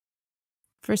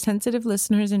For sensitive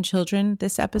listeners and children,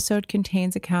 this episode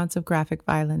contains accounts of graphic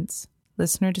violence.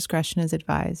 Listener discretion is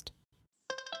advised.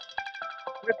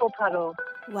 Ripple Puddle.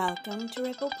 Welcome to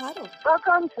Ripple Puddle.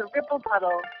 Welcome to Ripple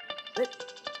Puddle.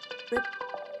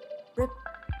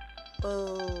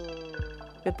 Ripple.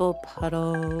 Ripple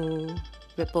Puddle.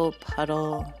 Ripple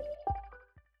Puddle.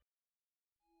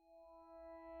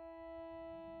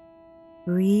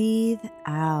 Breathe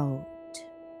out.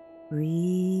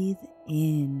 Breathe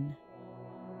in.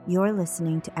 You're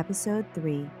listening to Episode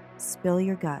 3, Spill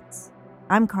Your Guts.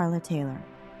 I'm Carla Taylor.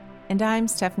 And I'm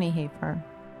Stephanie Hafer.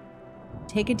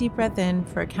 Take a deep breath in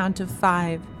for a count of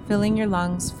 5, filling your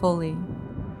lungs fully.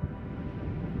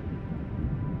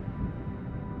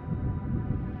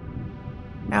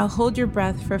 Now hold your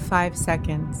breath for 5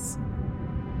 seconds.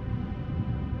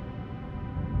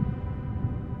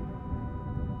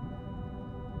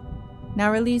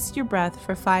 Now release your breath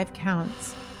for 5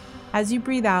 counts. As you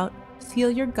breathe out,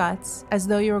 feel your guts as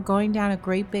though you were going down a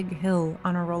great big hill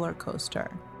on a roller coaster.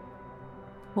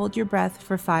 Hold your breath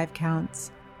for 5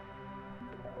 counts.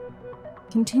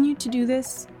 Continue to do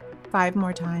this 5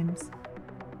 more times.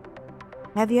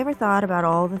 Have you ever thought about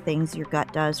all the things your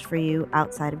gut does for you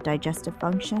outside of digestive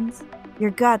functions?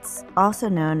 Your guts, also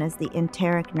known as the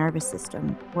enteric nervous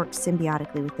system, work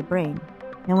symbiotically with the brain.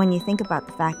 And when you think about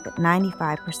the fact that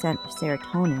 95% of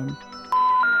Serotonin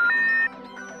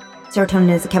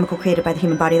is a chemical created by the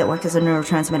human body that works as a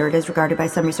neurotransmitter. It is regarded by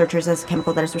some researchers as a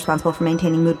chemical that is responsible for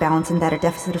maintaining mood balance, and that a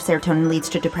deficit of serotonin leads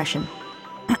to depression.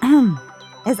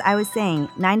 As I was saying,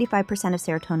 95% of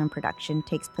serotonin production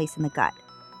takes place in the gut.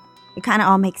 It kind of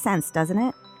all makes sense, doesn't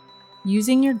it?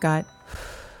 Using your gut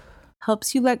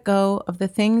helps you let go of the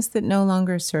things that no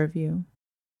longer serve you.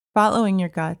 Following your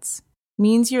guts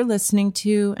means you're listening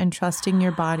to and trusting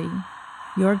your body.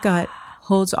 Your gut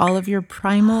holds all of your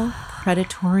primal,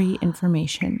 predatory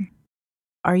information.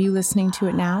 Are you listening to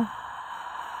it now?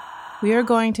 We are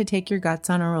going to take your guts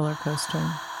on a roller coaster.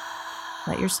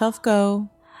 Let yourself go,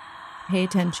 pay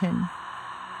attention,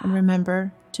 and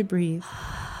remember to breathe.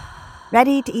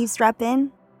 Ready to eavesdrop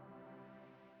in?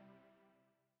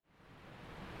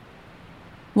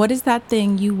 What is that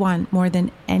thing you want more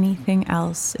than anything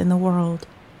else in the world?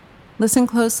 Listen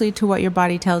closely to what your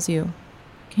body tells you.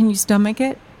 Can you stomach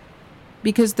it?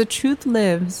 Because the truth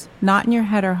lives not in your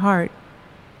head or heart,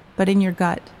 but in your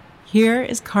gut. Here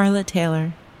is Carla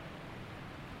Taylor.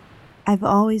 I've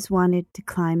always wanted to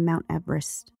climb Mount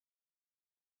Everest.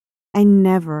 I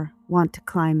never want to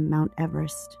climb Mount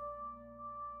Everest.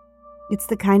 It's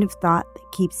the kind of thought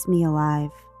that keeps me alive,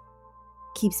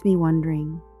 keeps me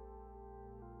wondering.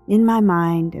 In my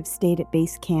mind, I've stayed at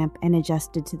base camp and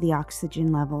adjusted to the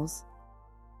oxygen levels.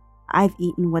 I've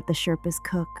eaten what the Sherpas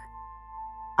cook.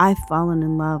 I've fallen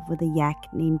in love with a yak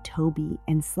named Toby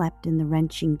and slept in the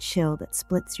wrenching chill that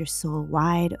splits your soul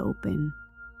wide open.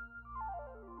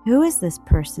 Who is this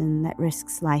person that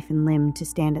risks life and limb to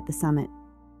stand at the summit?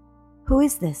 Who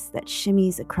is this that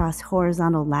shimmies across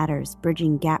horizontal ladders,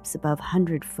 bridging gaps above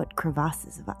 100-foot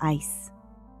crevasses of ice?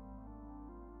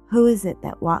 Who is it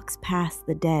that walks past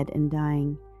the dead and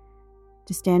dying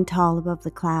to stand tall above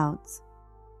the clouds?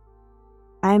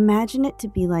 I imagine it to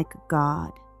be like a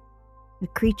god, a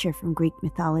creature from Greek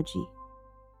mythology,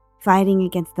 fighting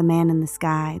against the man in the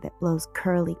sky that blows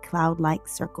curly cloud-like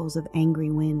circles of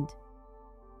angry wind.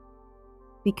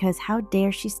 Because how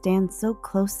dare she stand so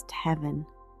close to heaven?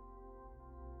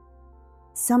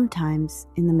 Sometimes,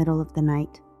 in the middle of the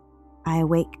night, I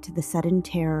awake to the sudden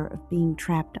terror of being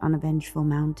trapped on a vengeful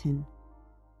mountain,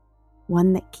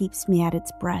 one that keeps me at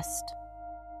its breast,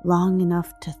 long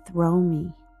enough to throw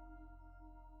me.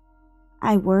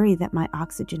 I worry that my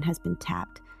oxygen has been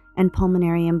tapped, and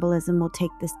pulmonary embolism will take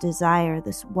this desire,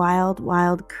 this wild,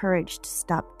 wild courage to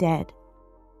stop dead.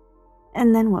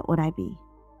 And then what would I be?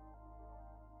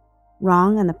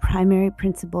 Wrong on the primary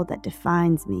principle that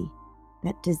defines me,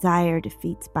 that desire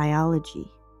defeats biology.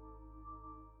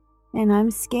 And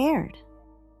I'm scared.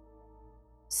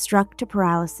 Struck to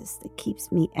paralysis that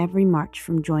keeps me every march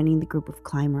from joining the group of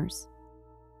climbers.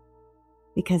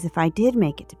 Because if I did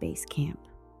make it to base camp,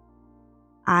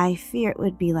 I fear it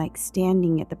would be like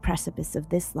standing at the precipice of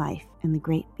this life and the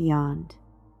great beyond.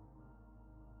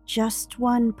 Just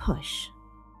one push,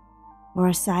 or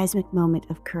a seismic moment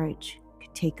of courage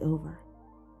could take over.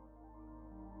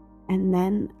 And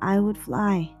then I would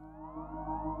fly.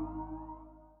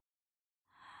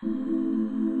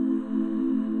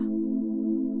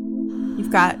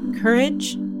 You've got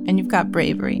courage and you've got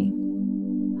bravery,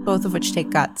 both of which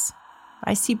take guts.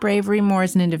 I see bravery more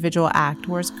as an individual act,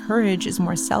 whereas courage is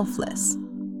more selfless,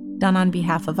 done on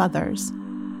behalf of others.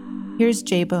 Here's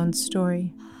J-Bone's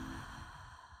story.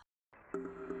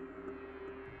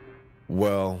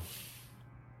 Well,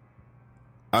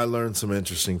 I learned some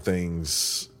interesting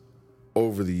things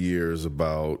over the years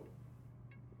about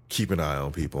keeping an eye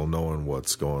on people, knowing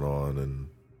what's going on, and,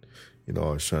 I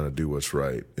was trying to do what's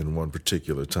right. In one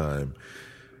particular time,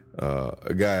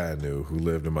 a guy I knew who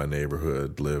lived in my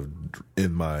neighborhood, lived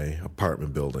in my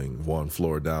apartment building, one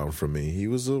floor down from me. He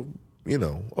was a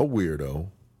weirdo,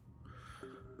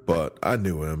 but I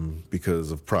knew him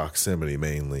because of proximity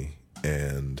mainly,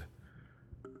 and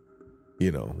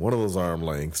one of those arm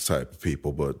length type of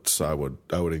people, but so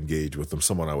I would engage with them,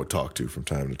 someone I would talk to from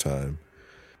time to time.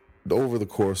 Over the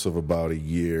course of about a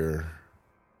year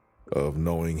of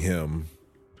knowing him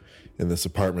in this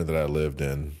apartment that I lived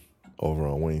in over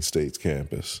on Wayne State's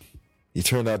campus, he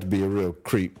turned out to be a real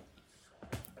creep.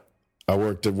 I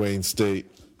worked at Wayne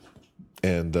State,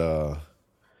 and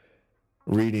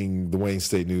reading the Wayne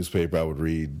State newspaper, I would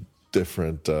read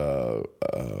different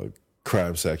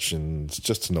crime sections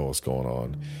just to know what's going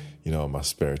on, in my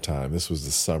spare time. This was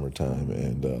the summertime,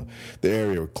 and the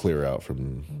area would clear out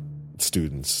from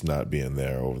students not being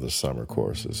there over the summer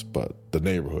courses, but the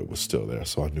neighborhood was still there,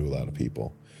 so I knew a lot of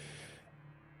people.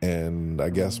 And I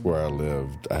guess where I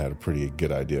lived, I had a pretty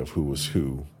good idea of who was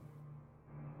who.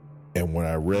 And when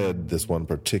I read this one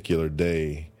particular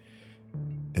day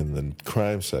in the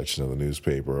crime section of the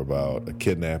newspaper about a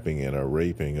kidnapping and a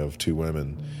raping of two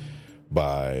women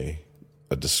by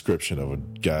a description of a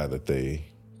guy that they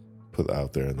put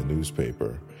out there in the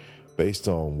newspaper, based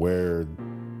on where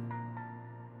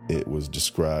it was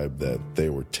described that they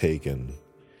were taken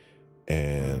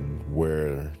and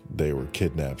where they were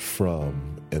kidnapped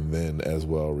from, and then as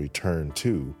well returned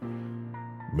to,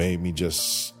 made me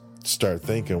just start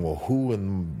thinking, well, who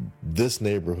in this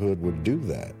neighborhood would do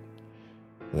that?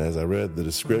 And as I read the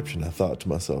description, I thought to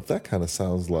myself, that kind of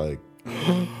sounds like...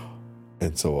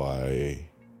 And so I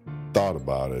thought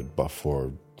about it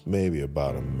for maybe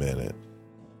about a minute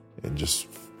and just,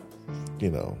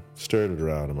 stirred it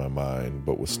around in my mind,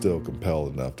 but was still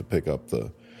compelled enough to pick up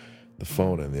the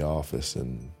phone in the office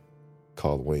and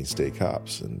call the Wayne State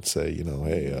cops and say,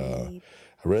 hey,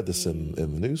 I read this in the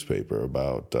newspaper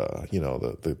about,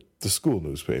 the school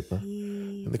newspaper,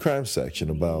 in the crime section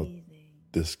about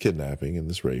this kidnapping and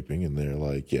this raping. And they're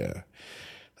like, yeah.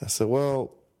 I said,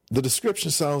 well, the description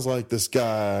sounds like this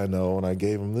guy I know, and I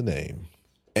gave him the name.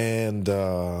 And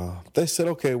they said,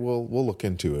 okay, we'll look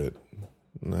into it.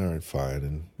 All right, fine,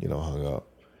 and, hung up.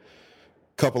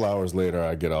 A couple hours later,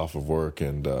 I get off of work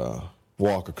and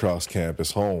walk across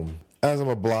campus home. As I'm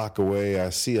a block away, I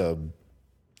see a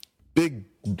big,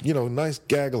 nice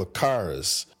gaggle of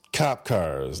cars, cop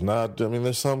cars.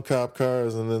 There's some cop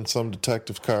cars and then some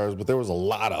detective cars, but there was a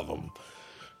lot of them.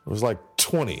 There was like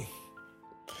 20.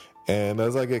 And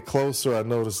as I get closer, I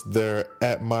notice they're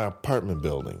at my apartment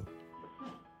building.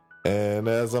 And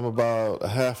as I'm about a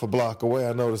half a block away,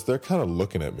 I notice they're kind of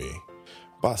looking at me.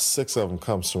 About 6 of them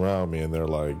come surround me, and they're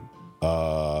like,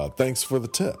 thanks for the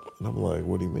tip. And I'm like,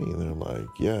 what do you mean? They're like,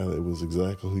 yeah, it was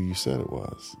exactly who you said it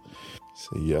was.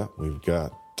 So, yeah, we've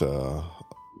got a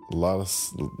lot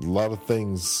of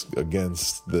things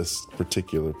against this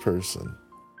particular person.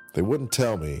 They wouldn't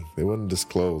tell me. They wouldn't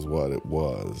disclose what it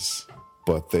was.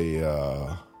 But they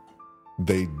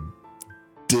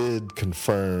did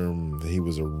confirm that he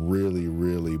was a really,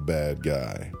 really bad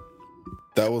guy.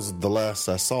 That was the last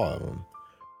I saw of him.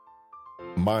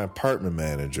 My apartment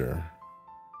manager,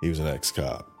 he was an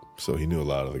ex-cop, so he knew a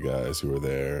lot of the guys who were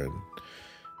there, and,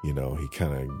 he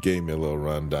kind of gave me a little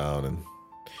rundown, and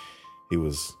he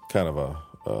was kind of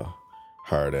a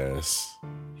hard ass.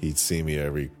 He'd see me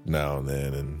every now and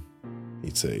then, and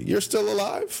he'd say, "You're still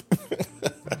alive?"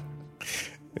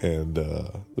 And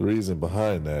the reason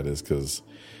behind that is because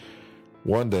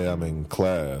one day I'm in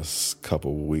class a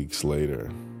couple weeks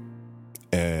later,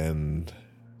 and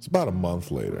it's about a month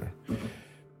later,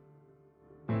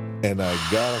 and I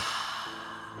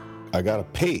got a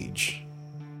page,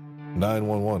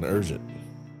 911 urgent,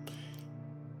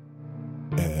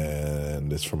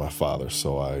 and it's from my father.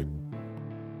 So I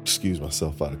excuse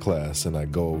myself out of class and I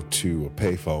go to a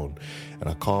payphone and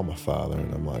I call my father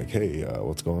and I'm like, hey,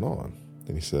 what's going on?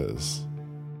 And he says,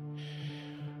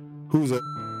 who's that?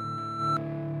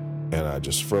 And I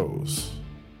just froze.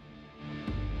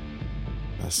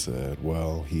 I said,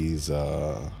 well, he's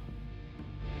the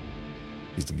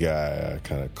guy I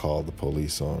kind of called the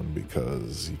police on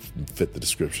because he fit the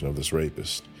description of this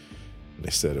rapist. And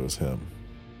they said it was him.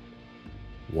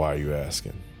 Why are you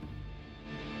asking?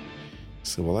 I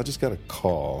said, well, I just got a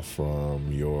call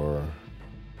from your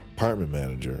apartment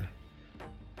manager,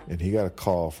 and he got a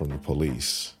call from the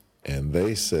police, and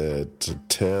they said to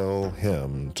tell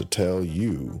him to tell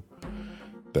you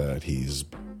that he's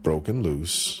broken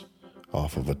loose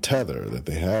off of a tether that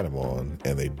they had him on,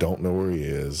 and they don't know where he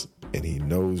is, and he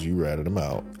knows you ratted him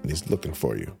out, and he's looking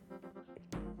for you.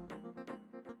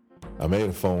 I made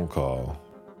a phone call,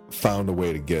 found a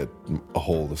way to get a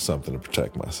hold of something to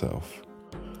protect myself.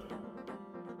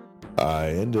 I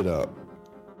ended up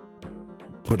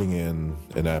putting in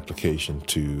an application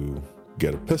to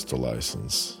get a pistol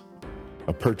license,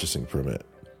 a purchasing permit.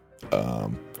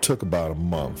 Took about a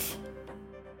month,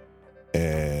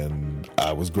 and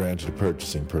I was granted a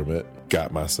purchasing permit,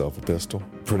 got myself a pistol.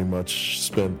 Pretty much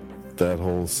spent that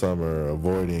whole summer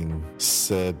avoiding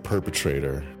said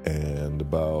perpetrator, and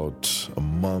about a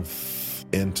month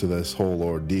into this whole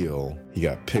ordeal, he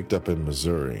got picked up in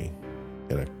Missouri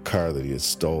in a car that he had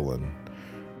stolen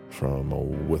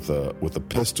with a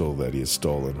pistol that he had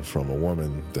stolen from a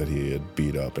woman that he had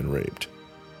beat up and raped.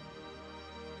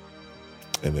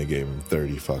 And they gave him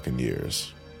 30 fucking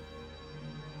years.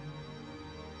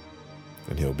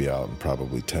 And he'll be out in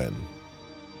probably 10.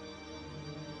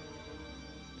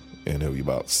 And he'll be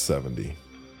about 70.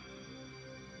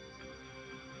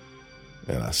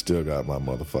 And I still got my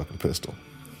motherfucking pistol.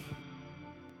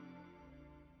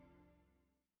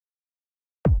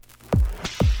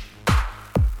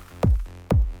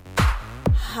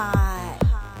 Hot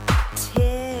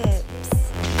tips.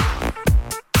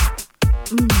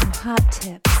 Hot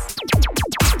tips.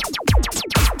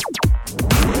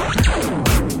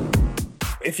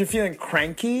 If you're feeling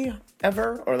cranky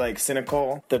ever or like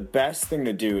cynical, the best thing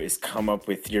to do is come up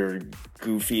with your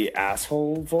goofy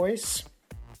asshole voice,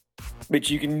 which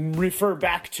you can refer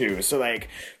back to. So like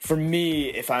for me,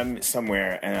 if I'm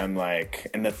somewhere and I'm like,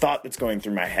 and the thought that's going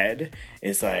through my head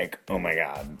is like, oh my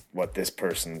God, what this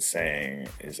person's saying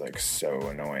is like so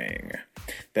annoying.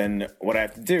 Then what I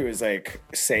have to do is like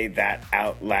say that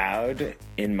out loud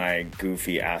in my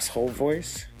goofy asshole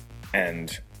voice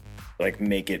and like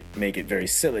make it very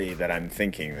silly that I'm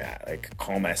thinking that, like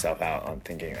call myself out on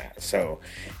thinking that. So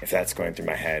if that's going through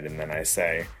my head and then I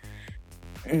say,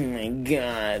 oh my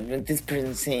God, what this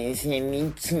person says,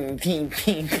 me too,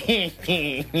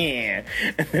 yeah.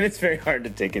 And then it's very hard to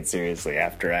take it seriously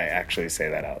after I actually say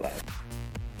that out loud.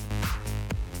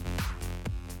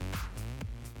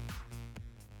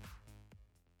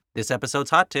 This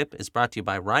episode's Hot Tip is brought to you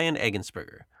by Ryan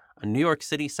Egensberger, a New York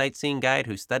City sightseeing guide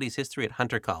who studies history at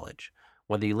Hunter College.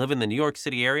 Whether you live in the New York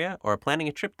City area or are planning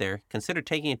a trip there, consider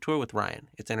taking a tour with Ryan.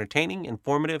 It's entertaining,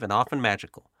 informative, and often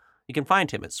magical. You can find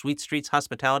him at Sweet Streets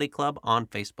Hospitality Club on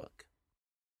Facebook.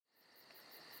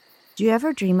 Do you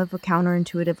ever dream of a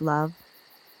counterintuitive love?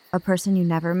 A person you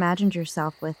never imagined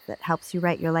yourself with that helps you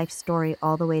write your life story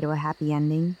all the way to a happy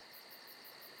ending?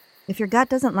 If your gut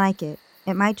doesn't like it,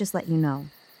 it might just let you know.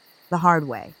 The hard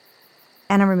way.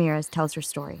 Anna Ramirez tells her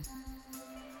story.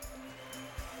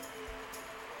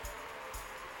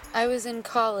 I was in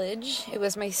college. It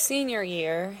was my senior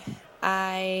year.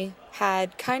 I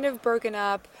had kind of broken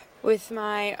up with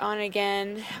my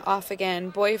on-again, off-again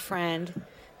boyfriend,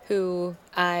 who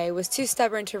I was too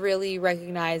stubborn to really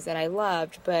recognize that I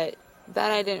loved, but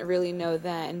that I didn't really know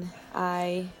then.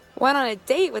 I went on a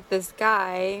date with this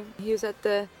guy. He was at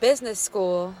the business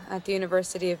school at the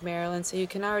University of Maryland, so you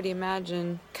can already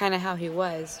imagine kind of how he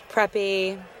was.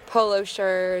 Preppy, polo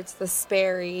shirts, the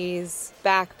Sperry's,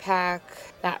 backpack,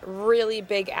 that really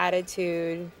big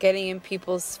attitude, getting in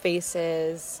people's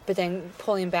faces, but then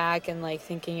pulling back and like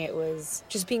thinking it was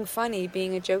just being funny,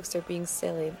 being a jokester, being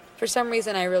silly. For some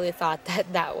reason, I really thought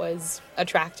that was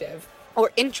attractive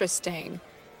or interesting.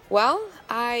 Well,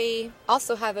 I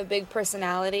also have a big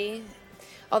personality,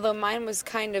 although mine was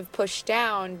kind of pushed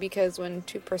down because when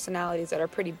two personalities that are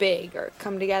pretty big or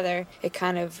come together, it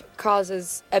kind of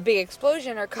causes a big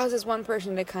explosion or causes one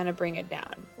person to kind of bring it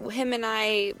down. Him and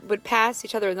I would pass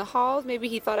each other in the halls. Maybe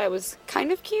he thought I was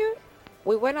kind of cute.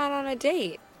 We went out on a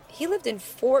date. He lived in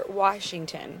Fort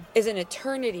Washington. It's an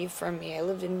eternity from me. I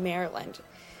lived in Maryland.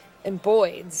 In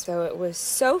Boyd, so it was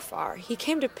so far. He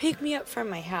came to pick me up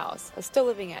from my house. I was still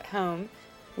living at home.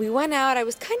 We went out. I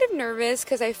was kind of nervous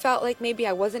because I felt like maybe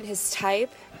I wasn't his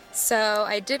type. So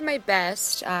I did my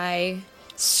best. I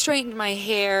straightened my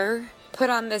hair, put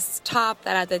on this top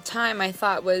that at the time I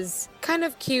thought was kind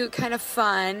of cute, kind of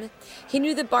fun. He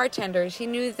knew the bartenders. He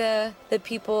knew the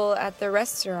people at the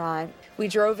restaurant. We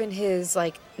drove in his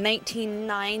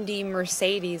 1990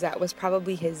 Mercedes that was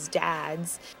probably his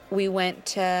dad's. We went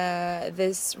to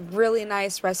this really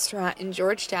nice restaurant in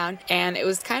Georgetown, and it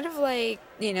was kind of like,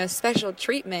 special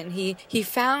treatment. He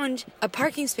found a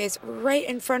parking space right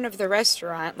in front of the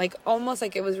restaurant, almost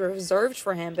like it was reserved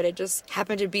for him, but it just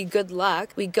happened to be good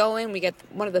luck. We go in, we get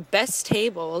one of the best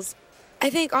tables. I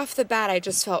think off the bat, I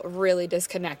just felt really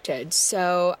disconnected.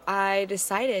 So I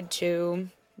decided to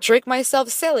drink myself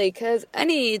silly, because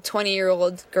any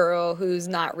 20-year-old girl who's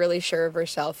not really sure of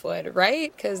herself would,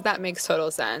 right? Because that makes total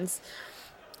sense.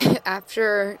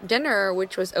 After dinner,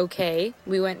 which was okay,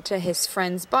 we went to his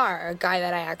friend's bar, a guy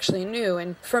that I actually knew.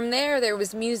 And from there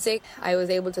was music. I was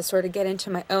able to sort of get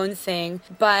into my own thing.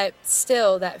 But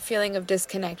still, that feeling of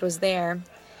disconnect was there.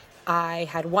 I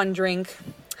had one drink,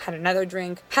 had another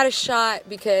drink, had a shot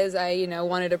because I,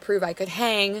 wanted to prove I could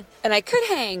hang. And I could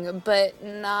hang, but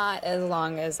not as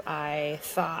long as I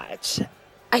thought.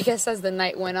 I guess as the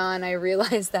night went on, I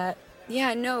realized that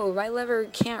my liver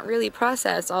can't really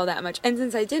process all that much. And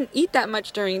since I didn't eat that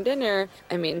much during dinner,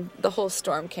 the whole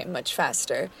storm came much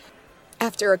faster.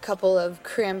 After a couple of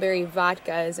cranberry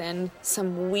vodkas and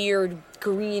some weird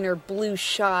green or blue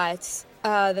shots,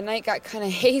 the night got kind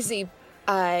of hazy.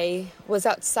 I was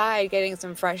outside getting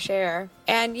some fresh air.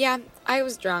 And I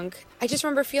was drunk. I just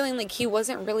remember feeling like he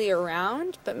wasn't really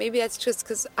around, but maybe that's just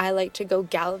because I like to go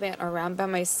gallivant around by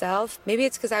myself. Maybe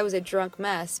it's because I was a drunk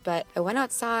mess, but I went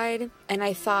outside and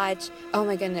I thought, oh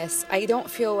my goodness, I don't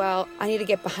feel well. I need to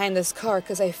get behind this car,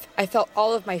 because I felt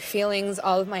all of my feelings,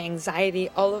 all of my anxiety,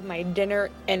 all of my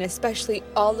dinner, and especially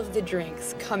all of the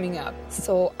drinks coming up.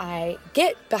 So I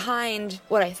get behind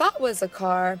what I thought was a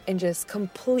car and just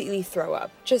completely throw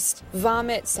up. Just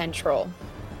vomit central.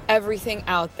 Everything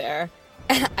out there.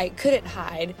 And I couldn't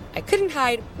hide. I couldn't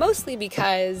hide mostly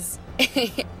because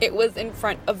it was in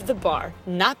front of the bar,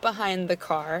 not behind the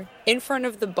car, in front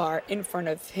of the bar, in front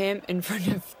of him, in front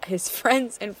of his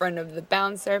friends, in front of the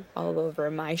bouncer, all over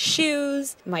my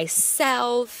shoes,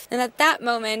 myself. And at that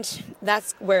moment,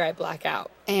 that's where I black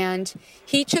out. And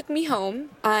he took me home.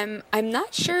 I'm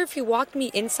not sure if he walked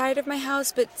me inside of my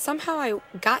house, but somehow I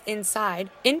got inside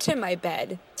into my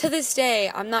bed. To this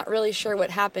day, I'm not really sure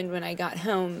what happened when I got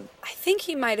home. I think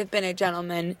he might have been a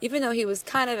gentleman, even though he was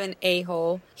kind of an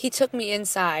a-hole. He took me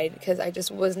inside because I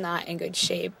just was not in good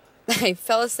shape. I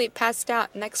fell asleep, passed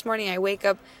out. Next morning, I wake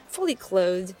up fully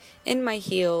clothed, in my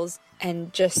heels,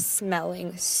 and just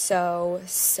smelling so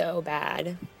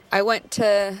bad. I went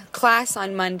to class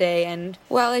on Monday, and,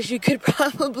 well, as you could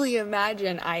probably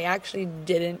imagine, I actually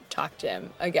didn't talk to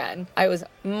him again. I was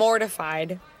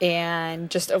mortified and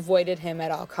just avoided him at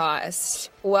all costs.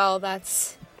 Well,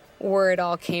 that's where it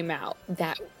all came out.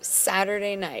 That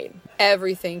Saturday night,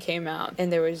 everything came out,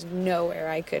 and there was nowhere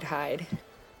I could hide.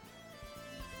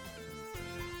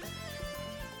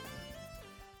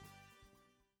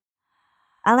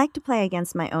 I like to play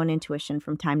against my own intuition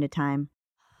from time to time,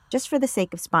 just for the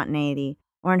sake of spontaneity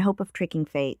or in hope of tricking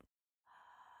fate.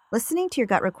 Listening to your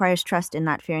gut requires trust in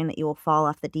not fearing that you will fall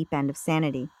off the deep end of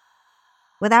sanity.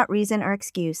 Without reason or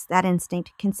excuse, that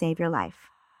instinct can save your life.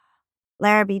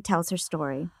 Larrabee tells her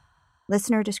story.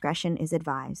 Listener discretion is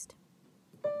advised.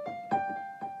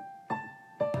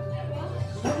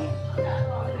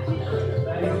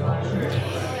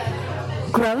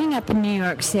 Growing up in New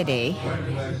York City,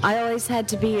 I always had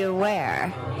to be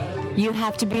aware. You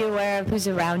have to be aware of who's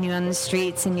around you on the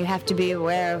streets, and you have to be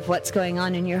aware of what's going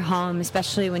on in your home,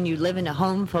 especially when you live in a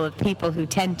home full of people who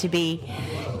tend to be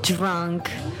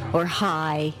drunk or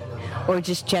high or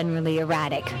just generally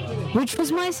erratic, which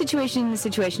was my situation and the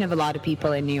situation of a lot of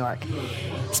people in New York,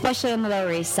 especially on the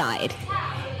Lower East Side.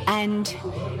 And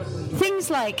things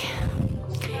like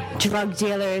drug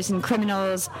dealers and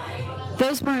criminals,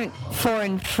 those weren't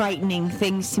foreign, frightening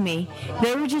things to me.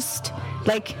 They were just,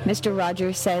 like Mr.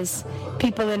 Rogers says,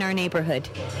 people in our neighborhood.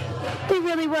 They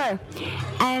really were.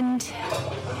 And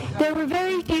there were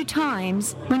very few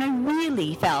times when I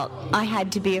really felt I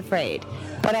had to be afraid,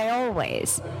 but I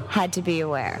always had to be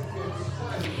aware.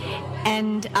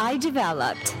 And I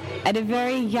developed, at a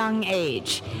very young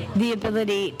age, the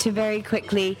ability to very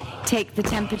quickly take the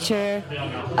temperature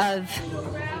of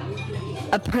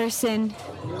a person,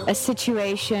 a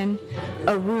situation,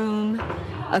 a room,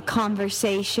 a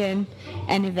conversation,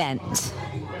 an event.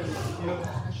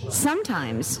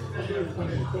 Sometimes,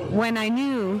 when I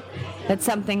knew that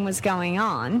something was going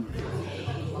on,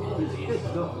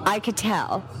 I could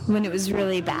tell when it was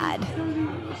really bad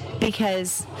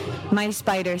because my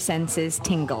spider senses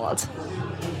tingled.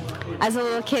 As a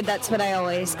little kid, that's what I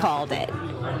always called it.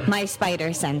 My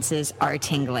spider senses are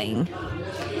tingling.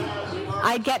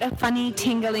 I'd get a funny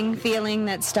tingling feeling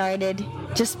that started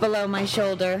just below my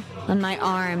shoulder, on my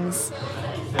arms,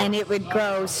 and it would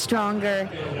grow stronger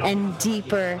and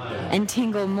deeper and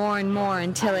tingle more and more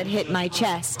until it hit my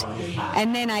chest.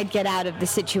 And then I'd get out of the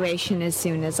situation as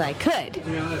soon as I could.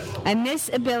 And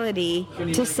this ability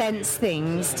to sense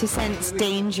things, to sense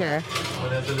danger,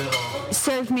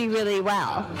 served me really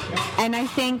well. And I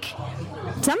think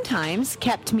sometimes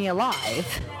kept me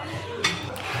alive.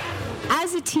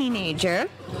 As a teenager,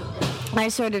 I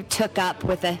sort of took up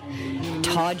with a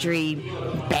tawdry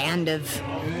band of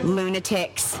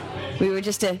lunatics. We were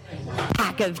just a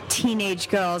pack of teenage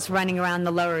girls running around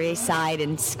the Lower East Side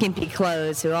in skimpy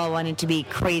clothes who all wanted to be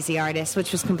crazy artists,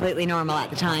 which was completely normal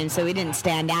at the time, so we didn't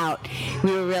stand out.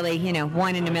 We were really,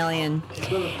 one in a million.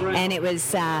 And it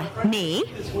was me,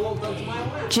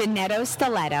 Janetto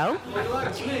Stiletto.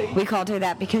 We called her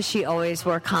that because she always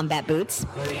wore combat boots.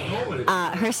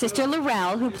 Her sister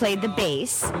Laurel, who played the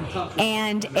bass,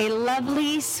 and a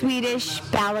lovely Swedish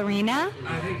ballerina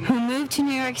who moved to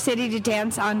New York City to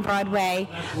dance on Broadway,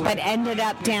 but ended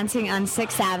up dancing on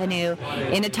 6th Avenue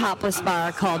in a topless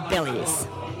bar called Billy's.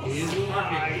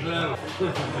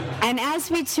 And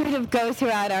as we'd sort of go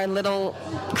throughout our little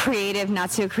creative, not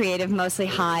so creative, mostly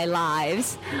high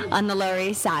lives on the Lower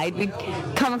East Side, we'd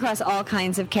come across all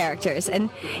kinds of characters. And,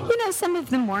 some of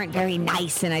them weren't very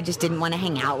nice, and I just didn't want to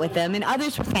hang out with them. And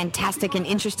others were fantastic and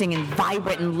interesting and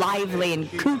vibrant and lively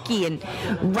and kooky,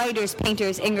 and writers,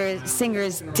 painters,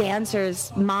 singers,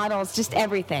 dancers, models, just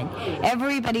everything.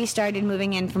 Everybody started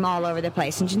moving in from all over the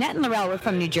place. And Jeanette and Laurel were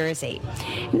from New Jersey.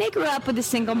 And they grew up with a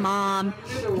single mom,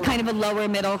 kind of a lower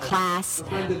middle class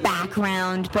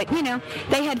background, but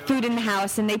they had food in the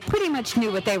house and they pretty much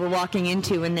knew what they were walking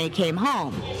into when they came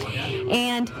home.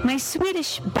 And my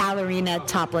Swedish ballerina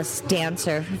topless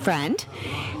dancer friend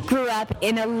grew up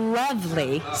in a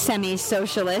lovely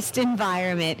semi-socialist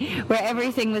environment where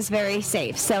everything was very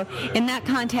safe. So in that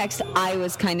context, I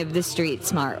was kind of the street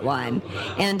smart one,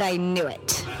 and I knew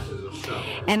it.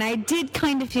 And I did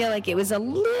kind of feel like it was a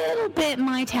little bit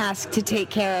my task to take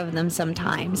care of them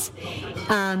sometimes.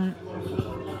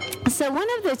 So one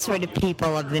of the sort of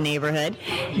people of the neighborhood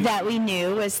that we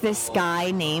knew was this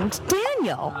guy named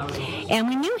Daniel. And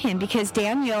we knew him because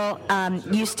Daniel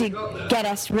used to get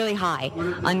us really high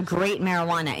on great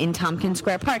marijuana in Tompkins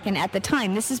Square Park. And at the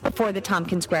time, this is before the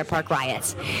Tompkins Square Park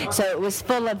riots. So it was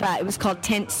full of, it was called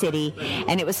Tent City,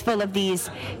 and it was full of these,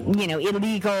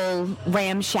 illegal,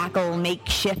 ramshackle,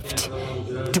 makeshift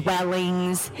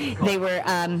dwellings. They were,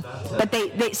 but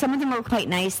they some of them were quite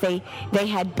nice. They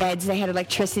had beds, they had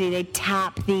electricity. They'd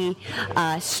tap the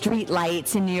street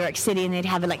lights in New York City, and they'd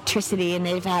have electricity, and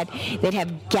they'd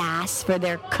have gas for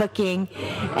their cooking.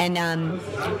 And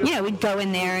we'd go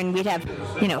in there, and we'd have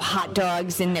hot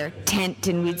dogs in their tent,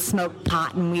 and we'd smoke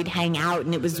pot, and we'd hang out,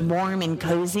 and it was warm and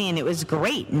cozy, and it was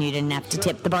great, and you didn't have to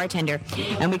tip the bartender.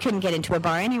 And we couldn't get into a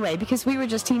bar anyway because we were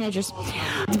just teenagers.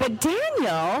 But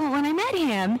Daniel, when I met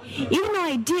him, even though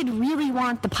I did really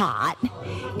want the pot,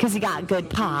 because he got good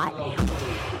pot,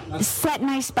 set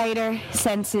my spider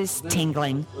senses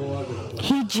tingling.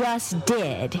 He just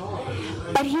did.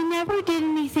 But he never did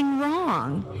anything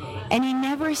wrong. And he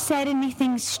never said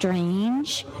anything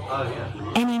strange.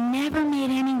 And he never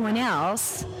made anyone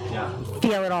else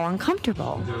feel at all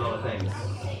uncomfortable.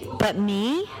 But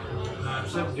me,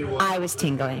 I was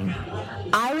tingling.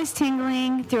 I was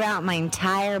tingling throughout my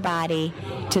entire body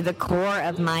to the core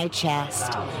of my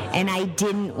chest. And I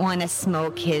didn't want to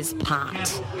smoke his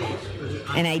pot.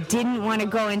 And I didn't want to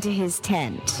go into his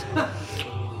tent.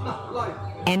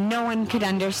 And no one could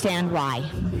understand why.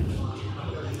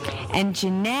 And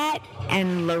Jeanette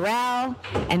and Laurel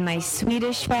and my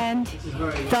Swedish friend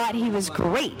thought he was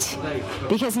great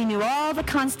because he knew all the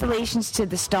constellations to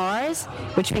the stars,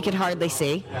 which we could hardly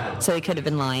see, so he could have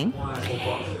been lying.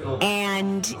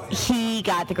 And he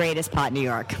got the greatest pot in New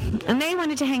York. And they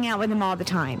wanted to hang out with him all the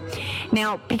time.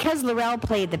 Now, because Laurel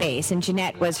played the bass and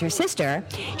Jeanette was her sister,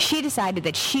 she decided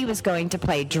that she was going to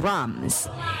play drums.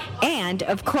 And,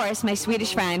 of course, my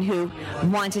Swedish friend who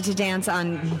wanted to dance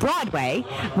on Broadway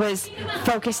was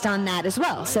focused on that as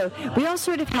well. So we all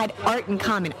sort of had art in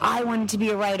common. I wanted to be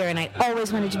a writer, and I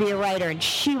always wanted to be a writer, and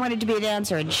she wanted to be a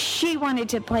dancer, and she wanted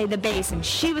to play the bass, and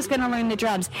she was going to learn the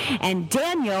drums. And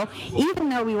Daniel, even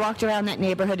though we walked around that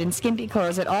neighborhood in skimpy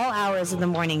clothes at all hours of the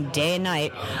morning, day and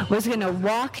night, was going to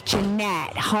walk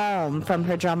Jeanette home from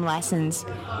her drum lessons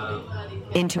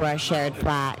into our shared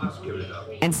flat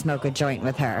and smoke a joint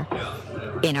with her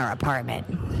in our apartment.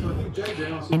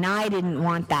 And I didn't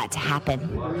want that to happen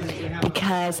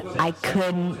because I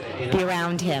couldn't be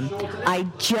around him. I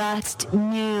just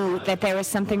knew that there was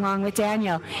something wrong with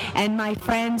Daniel. And my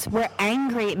friends were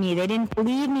angry at me. They didn't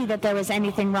believe me that there was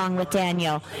anything wrong with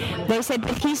Daniel. They said,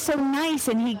 but he's so nice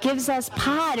and he gives us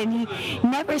pot and he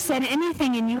never said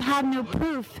anything and you have no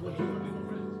proof.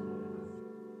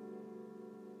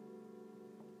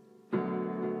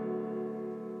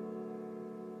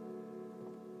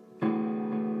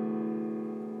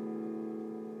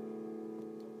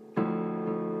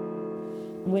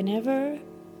 Whenever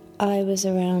I was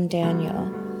around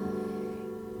Daniel,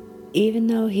 even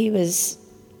though he was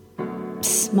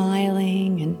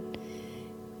smiling and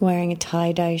wearing a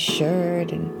tie-dye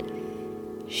shirt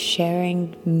and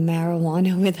sharing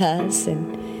marijuana with us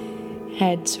and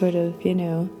had sort of,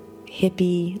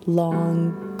 hippie,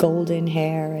 long, golden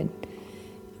hair and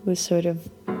was sort of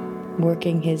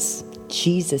working his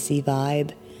Jesus-y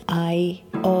vibe, I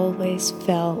always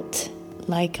felt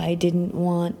like I didn't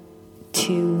want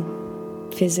to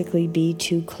physically be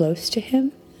too close to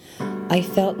him. I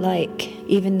felt like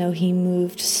even though he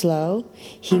moved slow,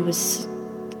 he was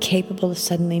capable of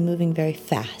suddenly moving very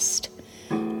fast.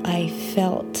 I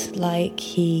felt like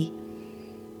he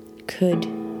could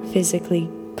physically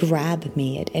grab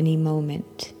me at any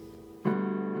moment.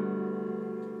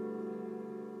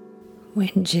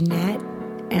 When Jeanette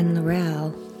and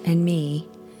Laurel and me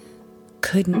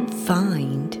couldn't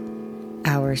find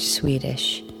our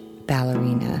Swedish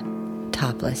ballerina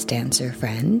topless dancer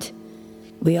friend,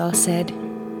 we all said,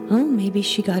 oh, maybe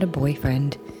she got a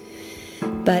boyfriend.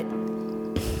 But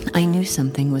I knew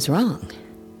something was wrong.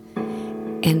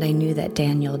 And I knew that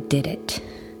Daniel did it.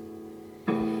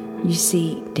 You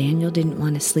see, Daniel didn't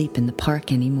want to sleep in the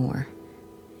park anymore.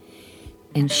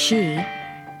 And she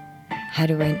had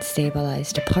a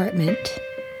rent-stabilized apartment,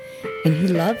 and he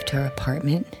loved her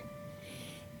apartment.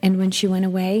 And when she went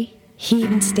away, he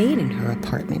even stayed in her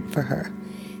apartment for her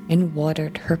and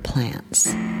watered her plants.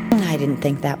 And I didn't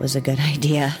think that was a good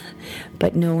idea,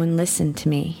 but no one listened to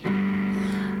me.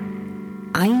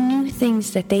 I knew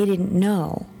things that they didn't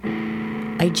know.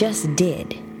 I just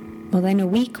did. Well, then a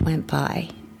week went by,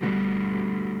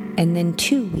 and then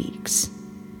 2 weeks,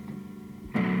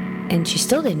 and she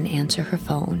still didn't answer her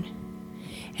phone.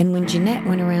 And when Jeanette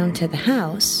went around to the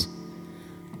house,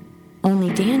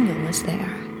 only Daniel was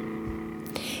there.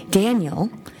 Daniel,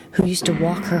 who used to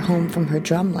walk her home from her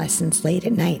drum lessons late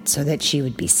at night so that she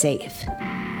would be safe.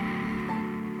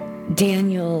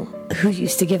 Daniel, who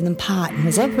used to give them pot and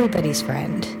was everybody's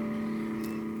friend.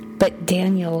 But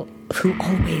Daniel, who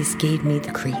always gave me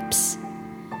the creeps,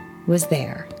 was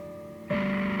there.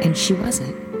 And she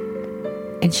wasn't.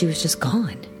 And she was just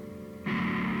gone.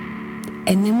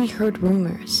 And then we heard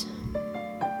rumors.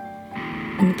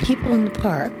 And the people in the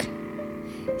park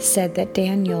said that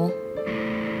Daniel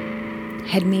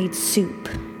had made soup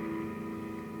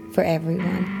for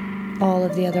everyone, all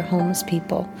of the other homeless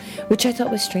people, which I thought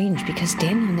was strange because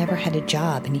Daniel never had a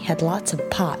job and he had lots of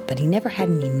pot, but he never had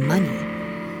any money.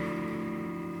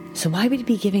 So why would he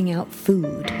be giving out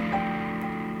food?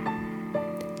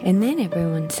 And then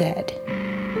everyone said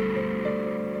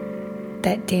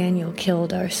that Daniel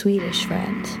killed our Swedish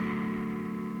friend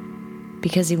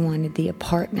because he wanted the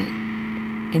apartment,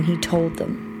 and he told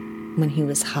them when he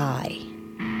was high.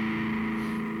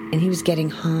 And he was getting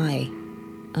high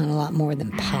on a lot more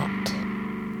than pot.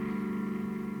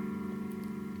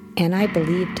 And I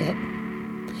believed it.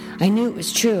 I knew it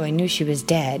was true. I knew she was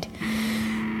dead.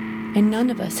 And none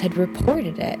of us had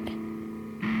reported it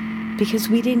because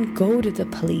we didn't go to the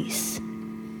police.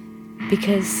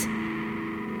 Because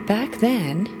back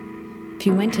then, if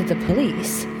you went to the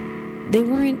police, they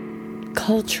weren't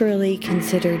culturally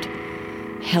considered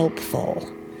helpful.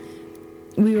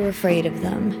 We were afraid of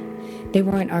them. They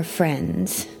weren't our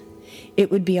friends.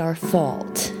 It would be our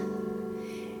fault.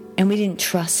 And we didn't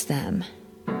trust them.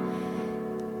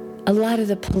 A lot of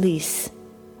the police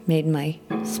made my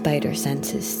spider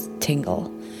senses tingle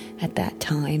at that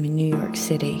time in New York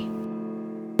City.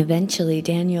 Eventually,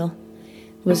 Daniel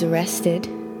was arrested.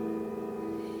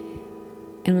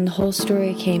 And when the whole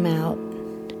story came out,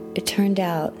 it turned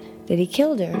out that he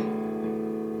killed her.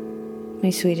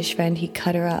 My Swedish friend, he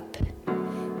cut her up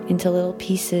into little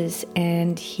pieces,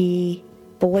 and he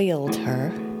boiled her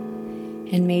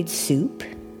and made soup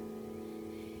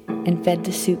and fed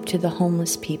the soup to the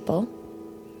homeless people.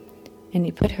 And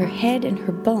he put her head and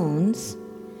her bones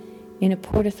in a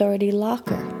Port Authority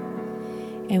locker.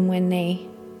 And when they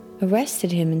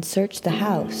arrested him and searched the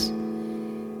house,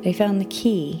 they found the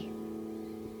key.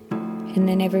 And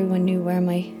then everyone knew where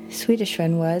my Swedish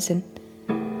friend was, and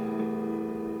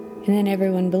then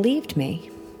everyone believed me.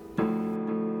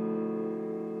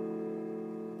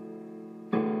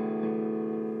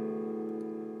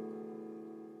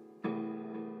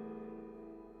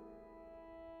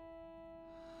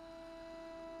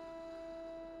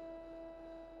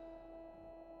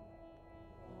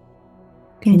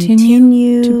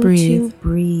 Continue to breathe.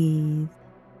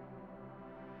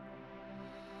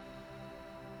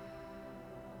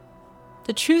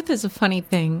 The truth is a funny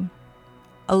thing,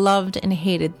 a loved and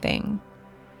hated thing.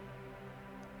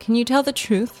 Can you tell the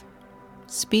truth?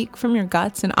 Speak from your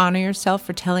guts and honor yourself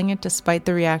for telling it despite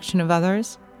the reaction of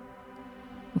others?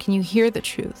 And can you hear the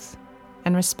truth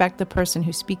and respect the person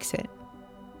who speaks it?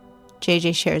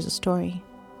 JJ shares a story.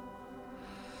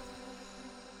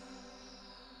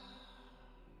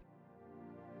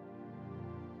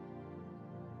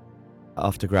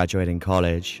 After graduating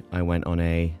college, I went on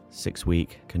a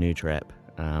 6-week canoe trip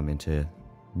into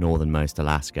northernmost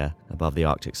Alaska above the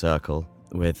Arctic Circle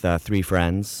with 3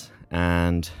 friends,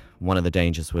 and one of the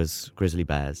dangers was grizzly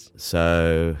bears.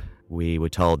 So we were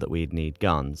told that we'd need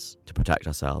guns to protect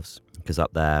ourselves, because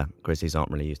up there, grizzlies aren't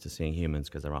really used to seeing humans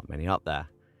because there aren't many up there.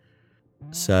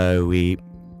 So we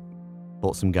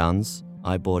bought some guns.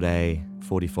 I bought a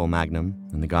 .44 Magnum,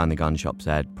 and the guy in the gun shop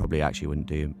said probably actually wouldn't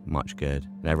do much good.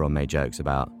 And everyone made jokes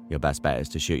about your best bet is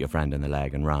to shoot your friend in the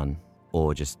leg and run,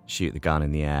 or just shoot the gun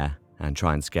in the air and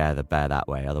try and scare the bear that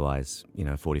way. Otherwise,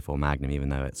 .44 Magnum, even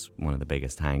though it's one of the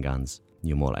biggest handguns,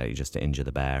 you're more likely just to injure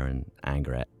the bear and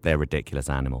anger it. They're ridiculous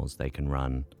animals. They can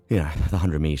run, the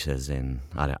 100 meters in,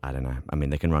 I don't know. I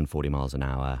mean, they can run 40 miles an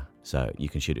hour. So you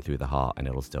can shoot it through the heart and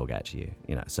it'll still get to you,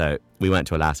 So we went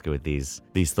to Alaska with these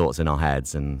thoughts in our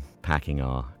heads and packing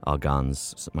our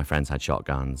guns. So my friends had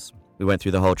shotguns. We went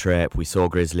through the whole trip. We saw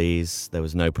grizzlies. There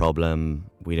was no problem.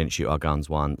 We didn't shoot our guns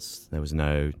once. There was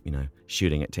no,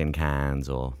 shooting at tin cans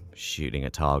or shooting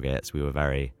at targets. We were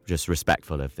very just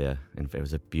respectful of it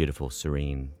was a beautiful,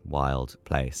 serene, wild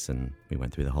place. And we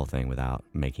went through the whole thing without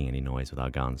making any noise with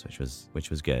our guns, which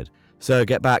was good. So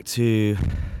get back to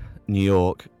New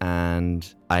York,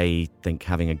 and I think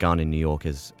having a gun in New York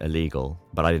is illegal,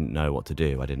 but I didn't know what to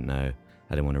do. I didn't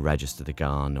want to register the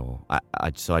gun,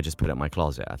 so I just put it in my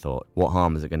closet. I thought, what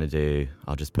harm is it going to do?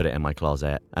 I'll just put it in my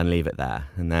closet and leave it there.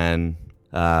 And then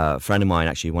a friend of mine,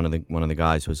 actually one of the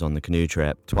guys was on the canoe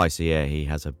trip. Twice a year he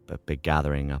has a big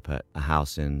gathering up at a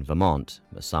house in Vermont,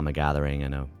 a summer gathering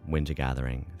and a winter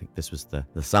gathering. I think this was the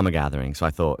summer gathering, so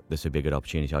I thought this would be a good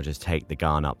opportunity. I'll just take the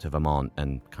gun up to Vermont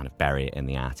and kind of bury it in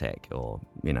the attic, or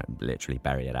literally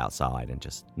bury it outside and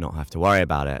just not have to worry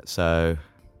about it. So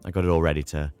I got it all ready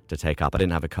to take up. I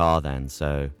didn't have a car then,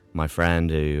 so my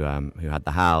friend who had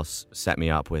the house set me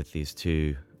up with these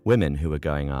 2 women who were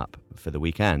going up for the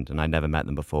weekend, and I'd never met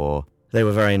them before. They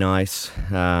were very nice.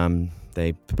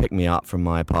 They picked me up from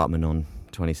my apartment on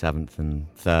 27th and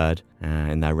 3rd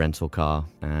in their rental car,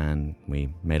 and we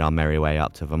made our merry way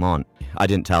up to Vermont. I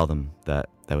didn't tell them that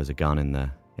there was a gun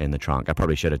in the trunk. I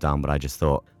probably should have done, but I just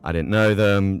thought I didn't know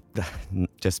them.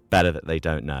 Just better that they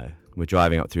don't know. We're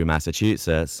driving up through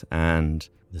Massachusetts, and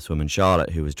this woman,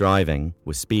 Charlotte, who was driving,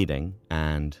 was speeding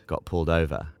and got pulled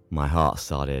over. My heart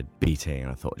started beating,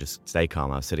 and I thought, just stay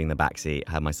calm. I was sitting in the back seat,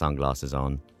 had my sunglasses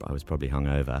on, but I was probably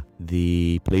hungover.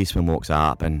 The policeman walks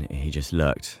up, and he just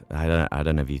looked. I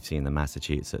don't know if you've seen the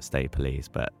Massachusetts State Police,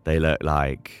 but they look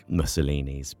like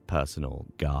Mussolini's personal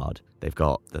guard. They've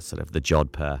got the sort of the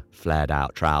jodhpur flared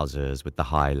out trousers with the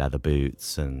high leather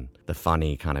boots and the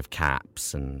funny kind of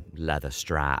caps and leather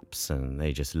straps, and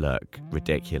they just look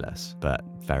ridiculous, but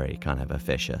very kind of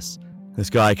officious. This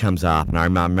guy comes up, and I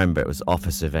remember it was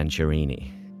Officer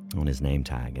Venturini on his name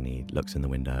tag, and he looks in the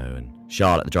window, and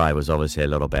Charlotte, the driver, was obviously a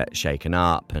little bit shaken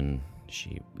up, and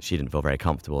she didn't feel very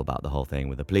comfortable about the whole thing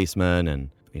with the policeman, and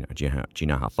do you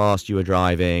know how fast you were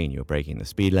driving, and you were breaking the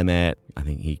speed limit? I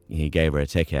think he gave her a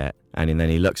ticket, and then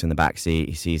he looks in the back seat,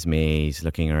 he sees me, he's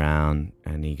looking around,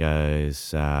 and he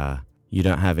goes, you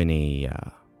don't have any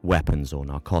weapons or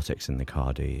narcotics in the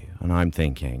car, do you? And I'm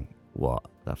thinking, what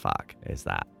the fuck is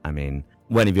that? I mean,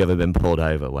 when have you ever been pulled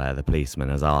over where the policeman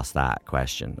has asked that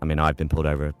question? I mean, I've been pulled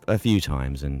over a few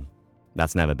times, and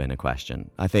that's never been a question.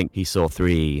 I think he saw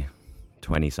 3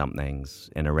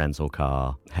 20-somethings in a rental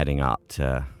car heading up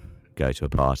to go to a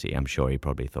party. I'm sure he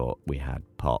probably thought we had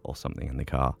pot or something in the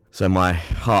car. So my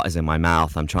heart is in my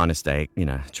mouth. I'm trying to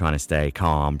stay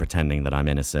calm, pretending that I'm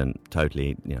innocent.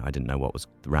 Totally, I didn't know what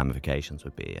the ramifications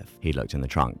would be if he looked in the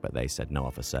trunk, but they said, no,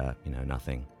 officer,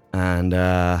 nothing. And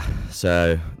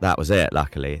so that was it,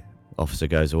 luckily. Officer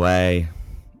goes away.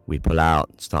 We pull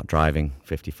out, start driving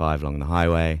 55 along the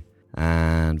highway.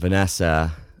 And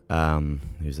Vanessa,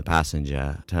 who's the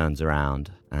passenger, turns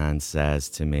around and says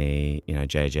to me,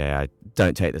 JJ, I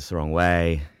don't take this the wrong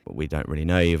way. We don't really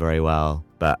know you very well,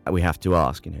 but we have to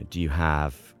ask, do you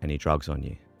have any drugs on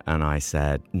you? And I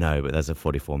said, no, but there's a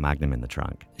 .44 Magnum in the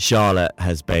trunk. Charlotte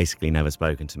has basically never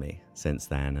spoken to me since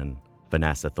then, and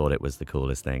Vanessa thought it was the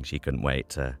coolest thing. She couldn't wait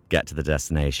to get to the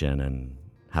destination and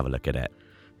have a look at it.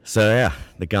 So yeah,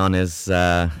 the gun is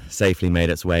safely made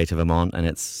its way to Vermont, and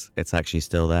it's actually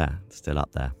still there. It's still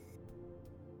up there.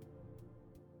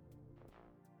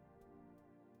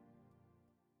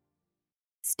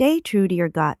 Stay true to your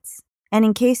guts. And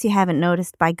in case you haven't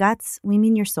noticed, by guts, we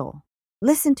mean your soul.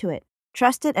 Listen to it.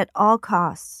 Trust it at all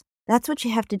costs. That's what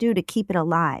you have to do to keep it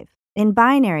alive. In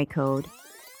binary code,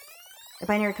 a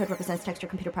binary code represents text or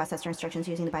computer processor instructions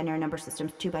using the binary number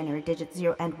system's 2 binary digits,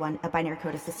 0 and 1. A binary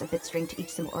code assists a bit string to each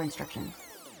symbol or instruction.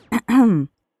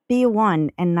 Be a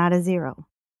 1 and not a 0.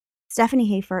 Stephanie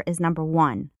Hafer is number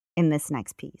 1 in this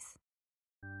next piece.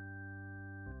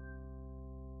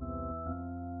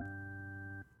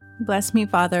 Bless me,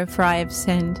 Father, for I have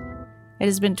sinned. It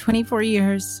has been 24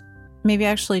 years, maybe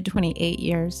actually 28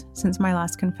 years, since my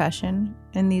last confession,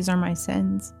 and these are my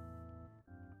sins.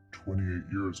 28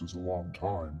 years is a long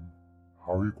time.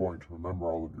 How are you going to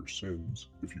remember all of your sins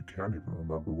if you can't even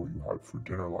remember what you had for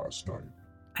dinner last night?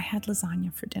 I had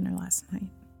lasagna for dinner last night.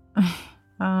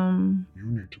 You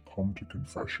need to come to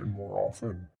confession more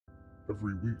often.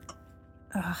 Every week.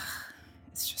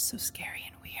 It's just so scary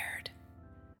and weird.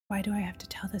 Why do I have to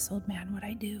tell this old man what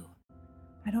I do?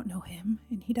 I don't know him,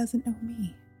 and he doesn't know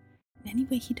me. And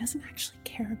anyway, he doesn't actually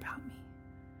care about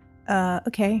me.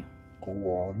 Okay. Go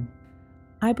on.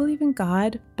 I believe in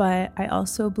God, but I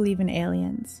also believe in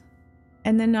aliens.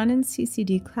 And the nun in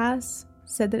CCD class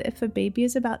said that if a baby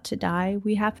is about to die,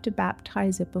 we have to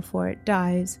baptize it before it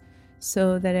dies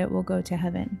so that it will go to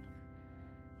heaven.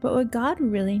 But would God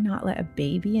really not let a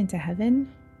baby into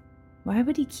heaven? Why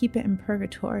would he keep it in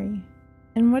purgatory?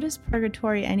 And what is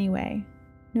purgatory anyway?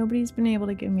 Nobody's been able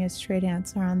to give me a straight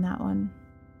answer on that one.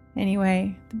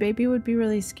 Anyway, the baby would be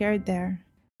really scared there.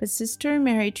 But Sister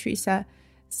Mary Teresa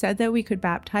said that we could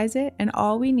baptize it, and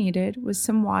all we needed was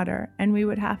some water, and we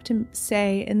would have to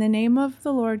say, "In the name of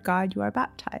the Lord God, you are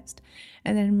baptized,"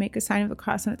 and then make a sign of the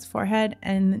cross on its forehead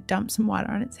and dump some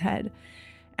water on its head.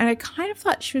 And I kind of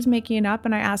thought she was making it up,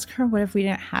 and I asked her, what if we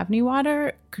didn't have any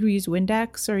water? Could we use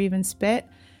Windex or even spit?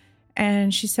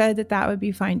 And she said that that would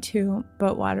be fine too,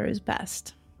 but water is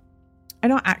best. I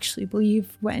don't actually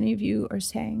believe what any of you are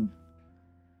saying,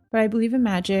 but I believe in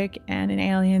magic and in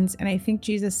aliens, and I think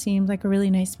Jesus seemed like a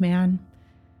really nice man.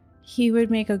 He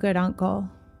would make a good uncle.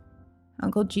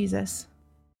 Uncle Jesus.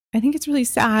 I think it's really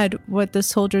sad what the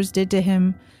soldiers did to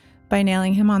him by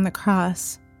nailing him on the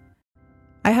cross.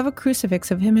 I have a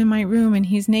crucifix of him in my room, and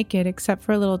he's naked except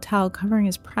for a little towel covering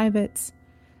his privates.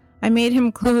 I made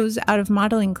him clothes out of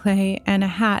modeling clay and a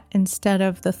hat instead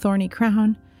of the thorny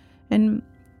crown, and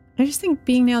I just think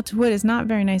being nailed to wood is not a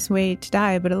very nice way to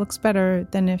die, but it looks better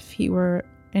than if he were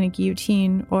in a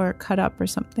guillotine or cut up or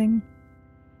something.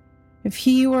 If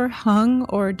he were hung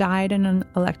or died in an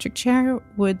electric chair,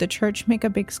 would the church make a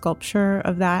big sculpture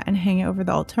of that and hang it over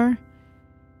the altar? And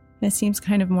it seems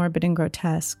kind of morbid and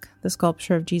grotesque, the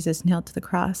sculpture of Jesus nailed to the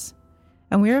cross.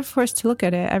 And we were forced to look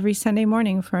at it every Sunday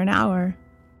morning for an hour.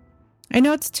 I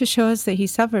know it's to show us that he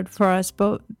suffered for us,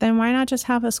 but then why not just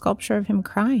have a sculpture of him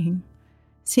crying?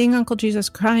 Seeing Uncle Jesus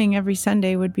crying every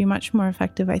Sunday would be much more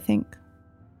effective, I think.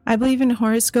 I believe in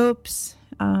horoscopes.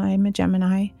 I'm a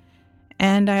Gemini.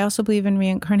 And I also believe in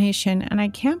reincarnation, and I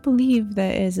can't believe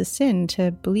that it is a sin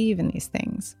to believe in these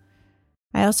things.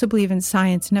 I also believe in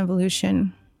science and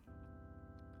evolution.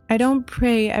 I don't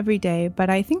pray every day, but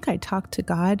I think I talk to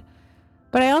God.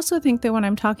 But I also think that when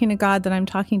I'm talking to God, that I'm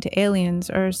talking to aliens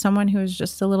or someone who is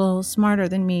just a little smarter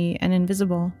than me and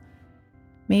invisible.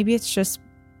 Maybe it's just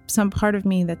some part of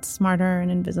me that's smarter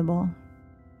and invisible.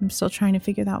 I'm still trying to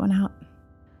figure that one out.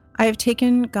 I have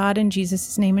taken God and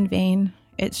Jesus' name in vain.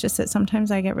 It's just that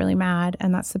sometimes I get really mad,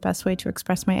 and that's the best way to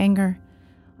express my anger.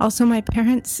 Also, my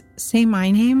parents say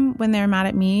my name when they're mad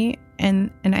at me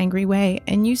in an angry way,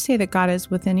 and you say that God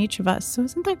is within each of us, so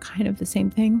isn't that kind of the same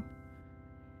thing?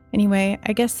 Anyway,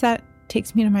 I guess that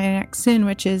takes me to my next sin,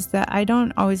 which is that I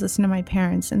don't always listen to my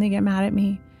parents, and they get mad at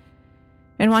me.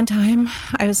 And one time,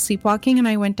 I was sleepwalking, and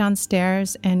I went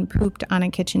downstairs and pooped on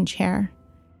a kitchen chair.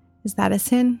 Is that a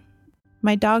sin?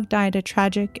 My dog died a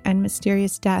tragic and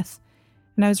mysterious death,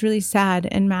 and I was really sad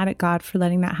and mad at God for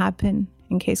letting that happen,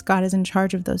 in case God is in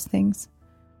charge of those things.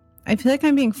 I feel like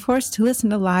I'm being forced to listen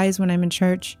to lies when I'm in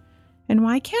church, and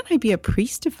why can't I be a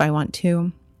priest if I want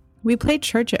to? We play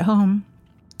church at home,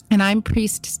 and I'm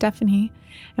priest Stephanie,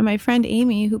 and my friend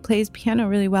Amy, who plays piano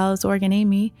really well, is organ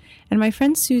Amy, and my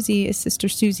friend Susie is Sister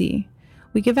Susie.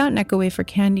 We give out neck away for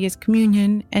candy as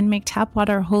communion and make tap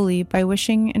water holy by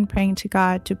wishing and praying to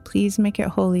God to please make it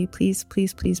holy, please,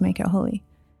 please, please make it holy.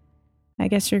 I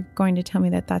guess you're going to tell me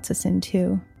that that's a sin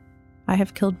too. I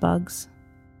have killed bugs.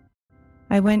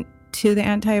 I went to the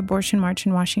anti-abortion march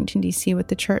in Washington, D.C. with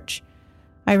the church.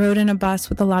 I rode in a bus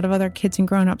with a lot of other kids and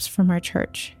grown-ups from our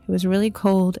church. It was really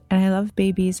cold, and I love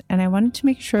babies, and I wanted to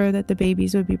make sure that the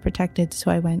babies would be protected,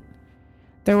 so I went.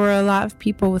 There were a lot of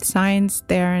people with signs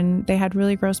there, and they had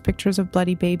really gross pictures of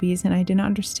bloody babies, and I didn't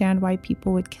understand why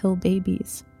people would kill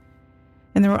babies.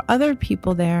 And there were other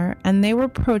people there, and they were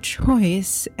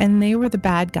pro-choice, and they were the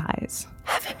bad guys.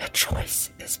 Having a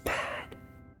choice is bad.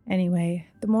 Anyway,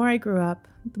 the more I grew up,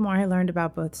 the more I learned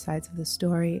about both sides of the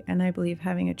story, and I believe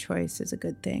having a choice is a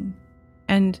good thing.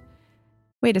 And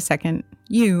wait a second,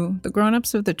 you, the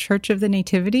grown-ups of the Church of the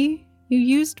Nativity, you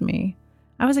used me.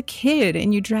 I was a kid,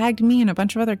 and you dragged me and a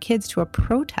bunch of other kids to a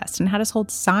protest and had us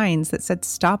hold signs that said,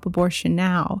 "Stop abortion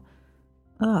now."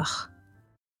 Ugh.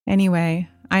 Anyway,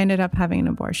 I ended up having an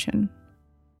abortion.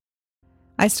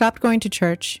 I stopped going to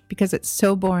church because it's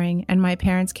so boring and my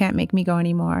parents can't make me go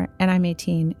anymore, and I'm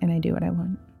 18 and I do what I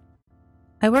want.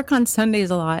 I work on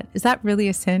Sundays a lot. Is that really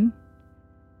a sin?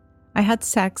 I had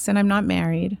sex and I'm not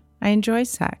married. I enjoy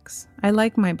sex. I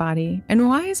like my body. And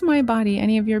why is my body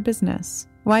any of your business?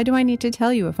 Why do I need to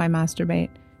tell you if I masturbate?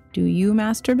 Do you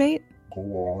masturbate? Go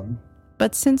on.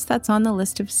 But since that's on the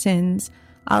list of sins,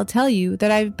 I'll tell you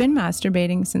that I've been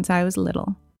masturbating since I was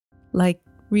little. Like,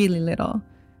 really little.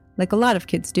 Like a lot of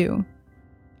kids do.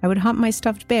 I would hump my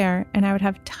stuffed bear and I would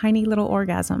have tiny little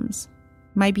orgasms.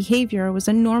 My behavior was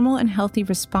a normal and healthy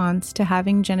response to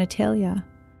having genitalia.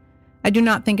 I do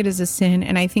not think it is a sin,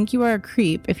 and I think you are a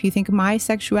creep if you think my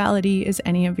sexuality is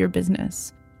any of your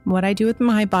business. What I do with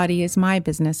my body is my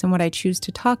business, and what I choose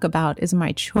to talk about is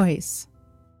my choice.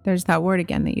 There's that word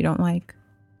again that you don't like.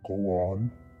 Go on.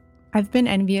 I've been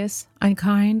envious,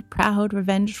 unkind, proud,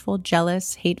 revengeful,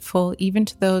 jealous, hateful, even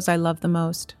to those I love the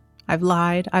most. I've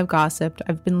lied, I've gossiped,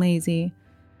 I've been lazy.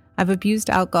 I've abused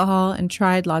alcohol and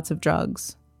tried lots of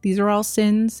drugs. These are all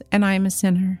sins, and I am a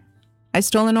sinner. I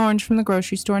stole an orange from the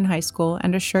grocery store in high school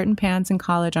and a shirt and pants in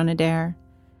college on a dare.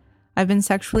 I've been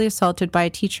sexually assaulted by a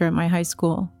teacher at my high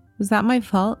school. Was that my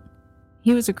fault?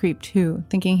 He was a creep too,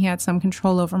 thinking he had some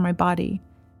control over my body.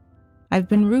 I've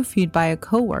been roofied by a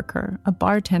coworker, a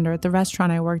bartender at the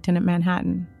restaurant I worked in at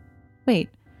Manhattan. Wait,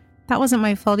 that wasn't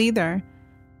my fault either.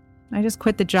 I just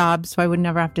quit the job so I would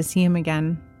never have to see him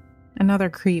again. Another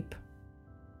creep.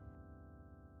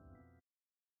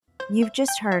 You've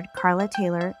just heard Carla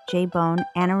Taylor, Jay Bone,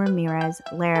 Anna Ramirez,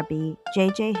 Larrabee,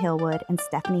 JJ Hillwood, and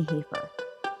Stephanie Hafer.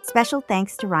 Special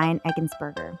thanks to Ryan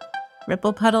Egensberger.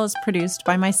 Ripple Puddle is produced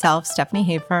by myself, Stephanie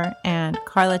Hafer, and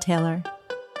Carla Taylor.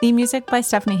 Theme music by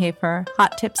Stephanie Hafer,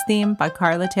 Hot Tips theme by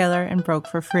Carla Taylor, and Broke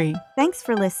for Free. Thanks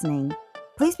for listening.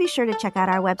 Please be sure to check out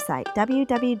our website,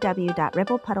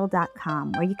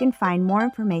 www.ripplepuddle.com, where you can find more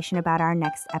information about our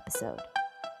next episode.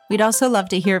 We'd also love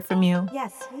to hear from you.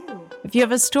 Yes, you. If you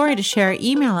have a story to share,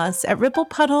 email us at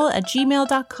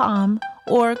ripplepuddle@gmail.com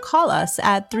or call us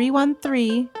at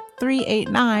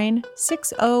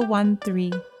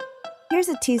 313-389-6013. Here's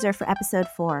a teaser for episode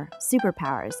 4,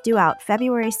 Superpowers, due out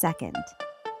February 2nd.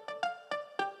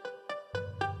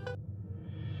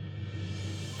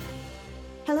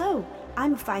 Hello,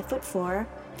 I'm 5'4",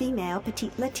 female,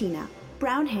 petite Latina,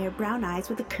 brown hair, brown eyes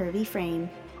with a curvy frame.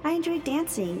 I enjoy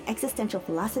dancing, existential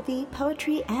philosophy,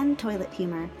 poetry, and toilet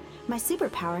humor. My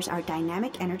superpowers are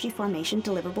dynamic energy formation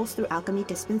deliverables through alchemy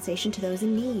dispensation to those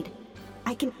in need.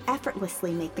 I can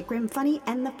effortlessly make the grim funny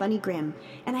and the funny grim,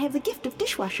 and I have the gift of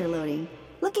dishwasher loading.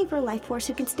 Looking for a life force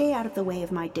who can stay out of the way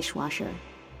of my dishwasher.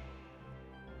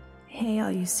 Hey,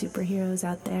 all you superheroes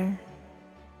out there.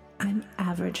 I'm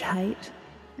average height,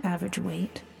 average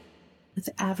weight, with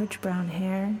average brown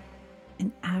hair,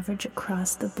 and average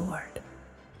across the board.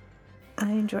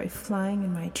 I enjoy flying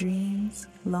in my dreams,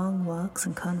 long walks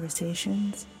and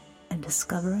conversations, and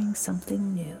discovering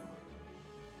something new.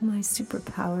 My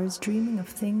superpower is dreaming of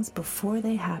things before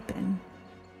they happen.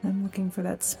 I'm looking for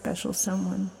that special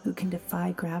someone who can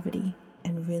defy gravity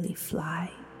and really fly.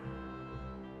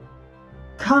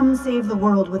 Come save the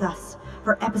world with us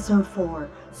for episode 4,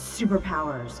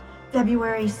 Superpowers,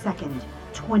 February 2nd,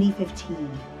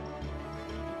 2015.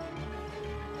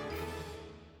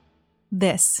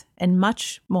 This and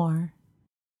much more.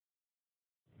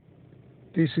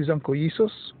 This is Uncle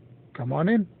Isos. Come on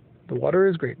in. The water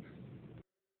is great.